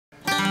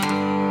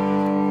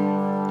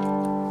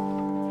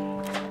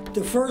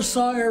The first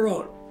song I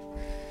wrote.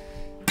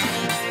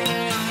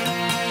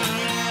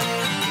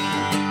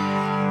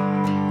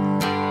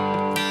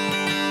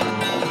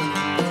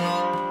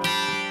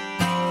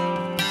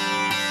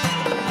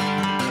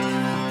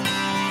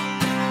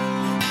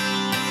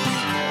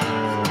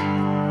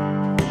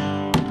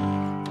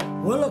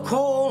 Well, the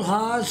cold,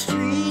 hard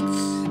streets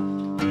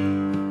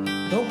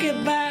don't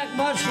get back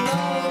much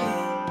love.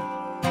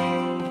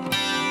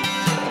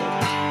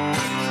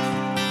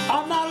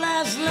 On my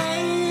last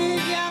leg,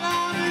 and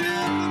I'm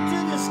looking to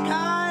the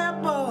sky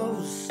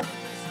above.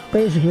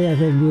 Basically, I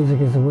think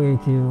music is a way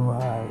to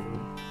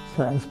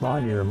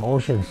transport your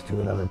emotions to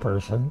another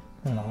person,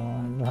 you know,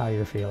 and how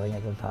you're feeling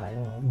at the time.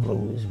 You know,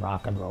 blues,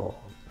 rock and roll.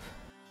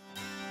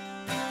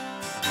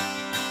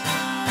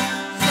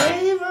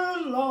 Save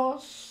a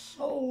lost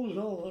soul,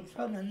 Lord,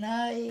 from the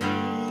night.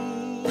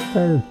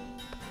 Started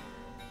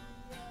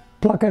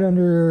plucking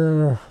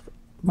under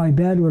my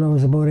bed when I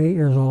was about 8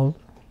 years old,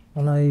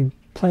 and I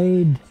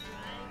played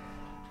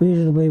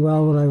reasonably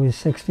well when I was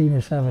 16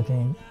 or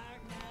 17,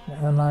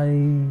 and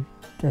I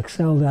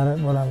excelled at it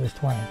when I was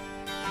 20.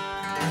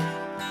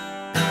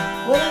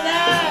 Well,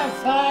 now I'm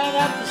flying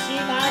up to see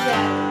my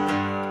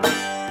dad.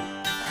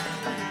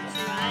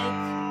 Tonight,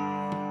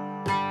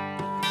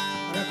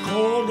 on a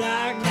cold,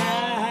 dark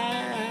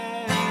night,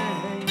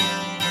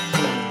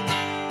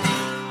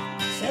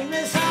 send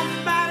me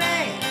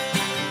somebody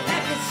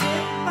that can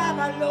sit by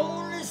my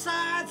lonely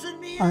side. Send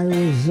me I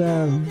was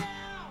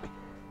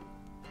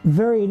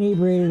very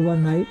inebriated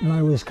one night, and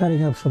I was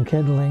cutting up some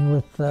kindling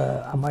with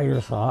a miter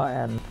saw,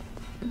 and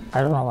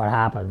I don't know what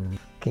happened.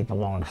 Keep a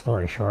long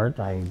story short,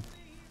 I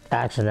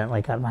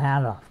accidentally cut my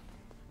hand off.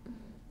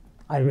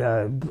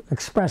 I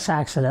express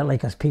accidentally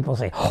because people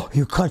say, "Oh,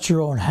 you cut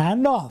your own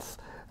hand off?"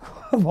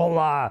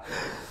 Well,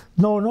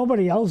 no,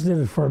 nobody else did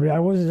it for me. I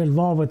wasn't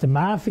involved with the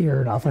mafia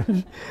or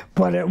nothing,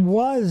 but it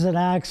was an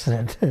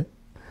accident.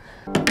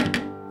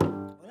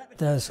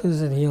 As soon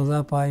as it healed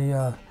up,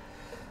 I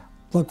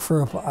looked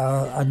for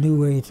a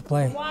new way to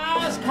play.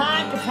 Wise,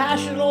 kind,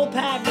 compassionate old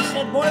Pat. He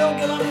said, "Boy, don't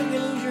give up when you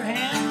lose your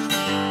hand."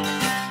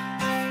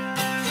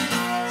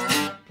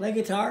 Play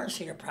guitar,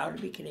 sing a proud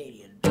to be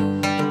Canadian. What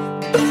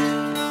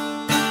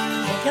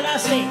can I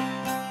say?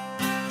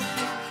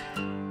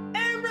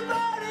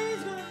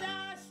 Everybody's gonna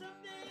die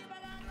someday,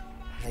 but I know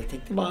my... I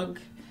take the mug.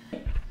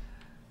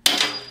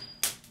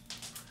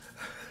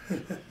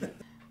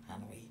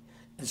 And we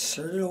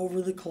insert it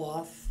over the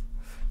cloth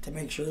to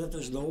make sure that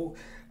there's no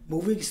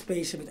moving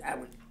space in it. I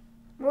would,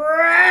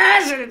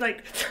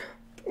 like,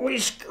 we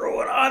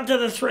screw it onto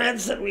the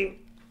threads that we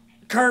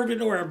carved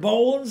into our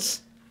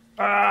bones.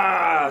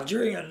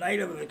 During a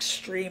night of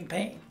extreme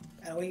pain.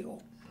 And we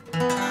go.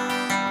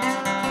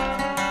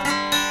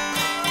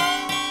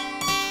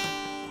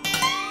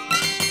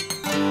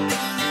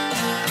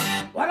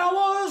 When I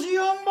was a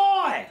young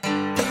boy,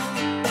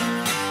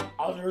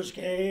 others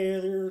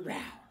gathered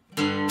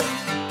round.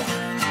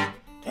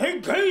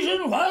 Take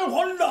gazing wild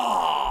wonder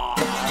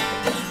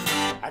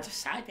at the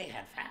sight they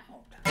had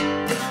found.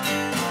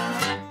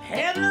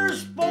 Handler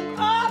spoke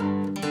up,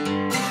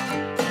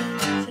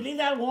 said, "Leave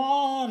that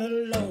one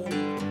alone."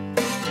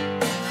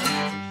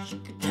 She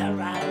could tell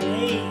right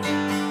away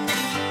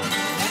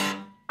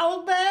I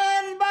was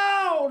bad and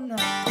bone.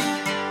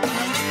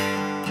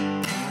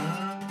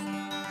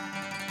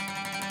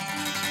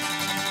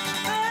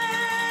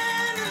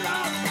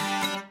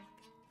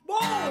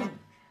 Bone.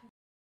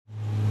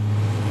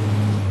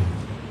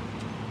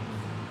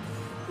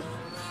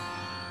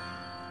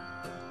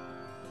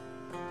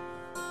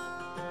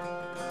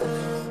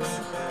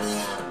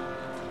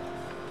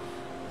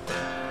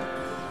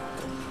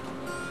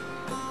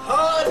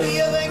 Oh, do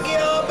you think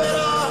you're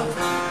better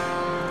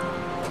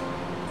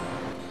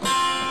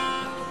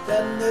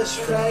than this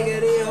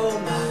raggedy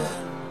old man?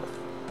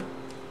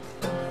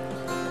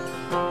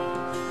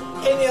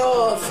 In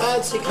your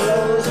fancy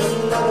clothes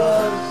and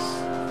lovers,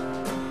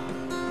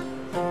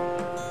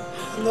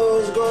 and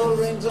those gold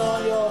rings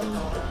on your arm.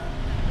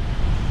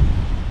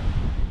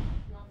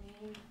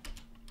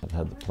 I've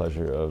had the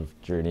pleasure of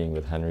journeying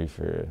with Henry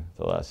for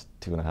the last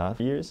 2.5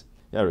 years.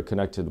 Yeah, we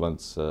connected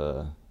once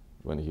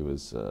when he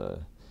was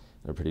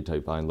in a pretty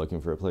tight bind looking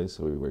for a place,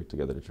 so we worked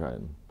together to try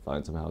and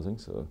find some housing.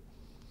 So,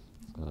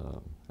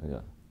 and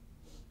yeah,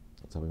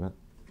 that's how we met.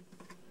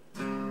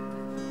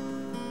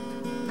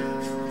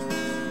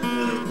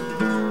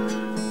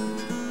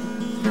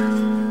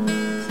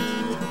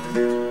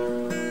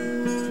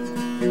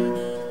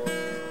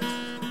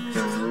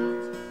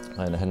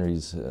 And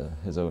Henry's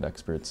his own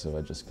expert, so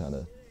I just kind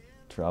of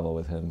travel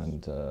with him,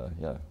 and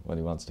yeah, when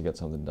he wants to get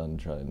something done,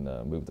 try and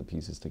move the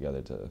pieces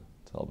together to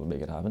help him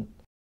make it happen.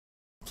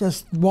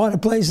 Just want a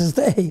place to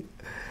stay,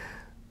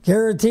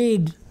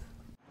 guaranteed.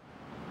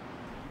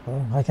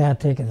 Well, I can't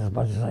take it as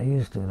much as I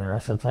used to there.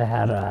 Since I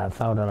had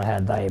found out I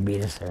had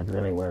diabetes there, it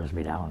really wears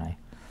me down.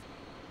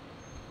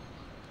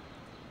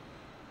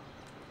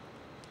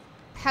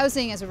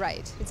 Housing is a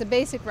right. It's a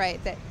basic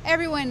right that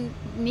everyone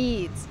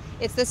needs.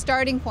 It's the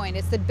starting point.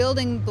 It's the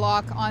building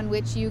block on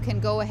which you can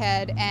go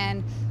ahead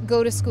and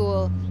go to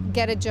school,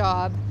 get a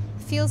job,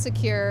 feel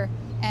secure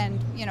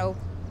and, you know,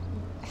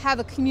 have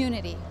a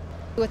community.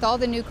 With all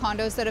the new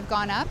condos that have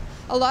gone up,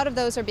 a lot of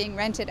those are being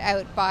rented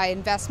out by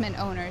investment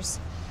owners,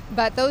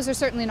 but those are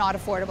certainly not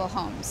affordable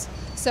homes.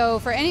 So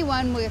for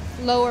anyone with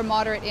low or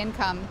moderate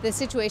income, the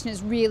situation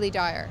is really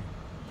dire.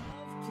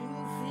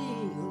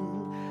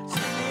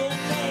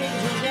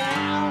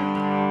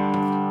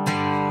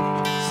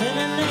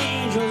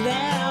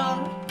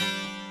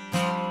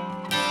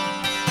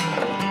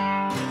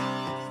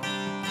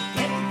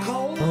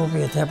 It won't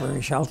be a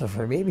temporary shelter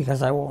for me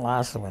because I won't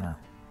last the winter.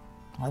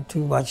 I'm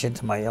too much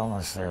into my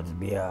illness there to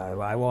be. It'll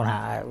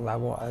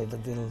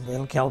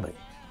kill me.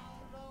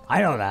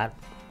 I know that.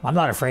 I'm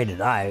not afraid to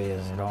die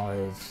because, you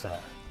know,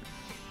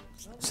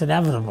 it's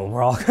inevitable.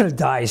 We're all going to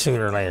die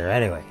sooner or later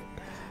anyway.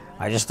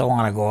 I just don't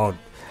want to go out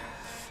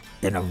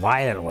in a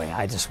violent way.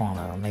 I just want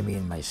to, maybe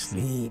in my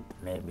sleep,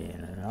 maybe,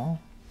 you know,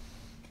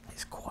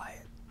 it's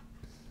quiet.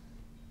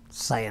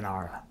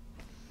 Sayonara.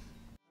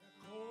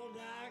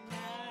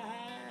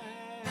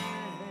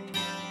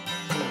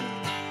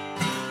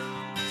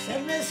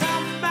 Send me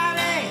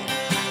somebody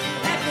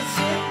that can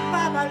sit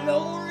by my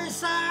lonely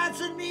side,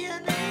 send me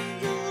an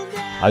angel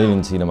down. I've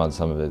even seen him on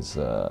some of his,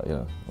 you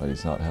know, when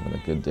he's not having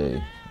a good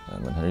day.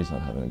 And when Henry's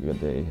not having a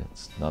good day,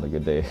 it's not a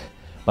good day.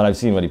 But I've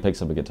seen when he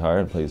picks up a guitar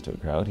and plays to a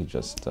crowd, he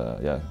just,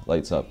 yeah,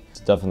 lights up.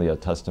 It's definitely a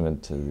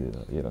testament to,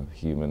 you know,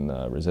 human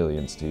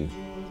resilience too.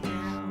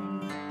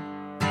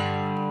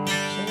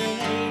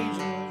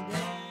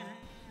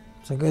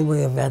 It's a good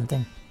way of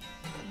venting.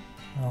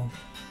 You know,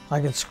 I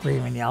could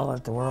scream and yell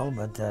at the world,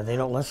 but they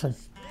don't listen.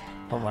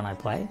 But when I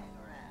play,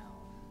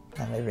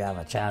 then maybe I have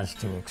a chance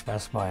to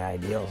express my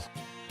ideals.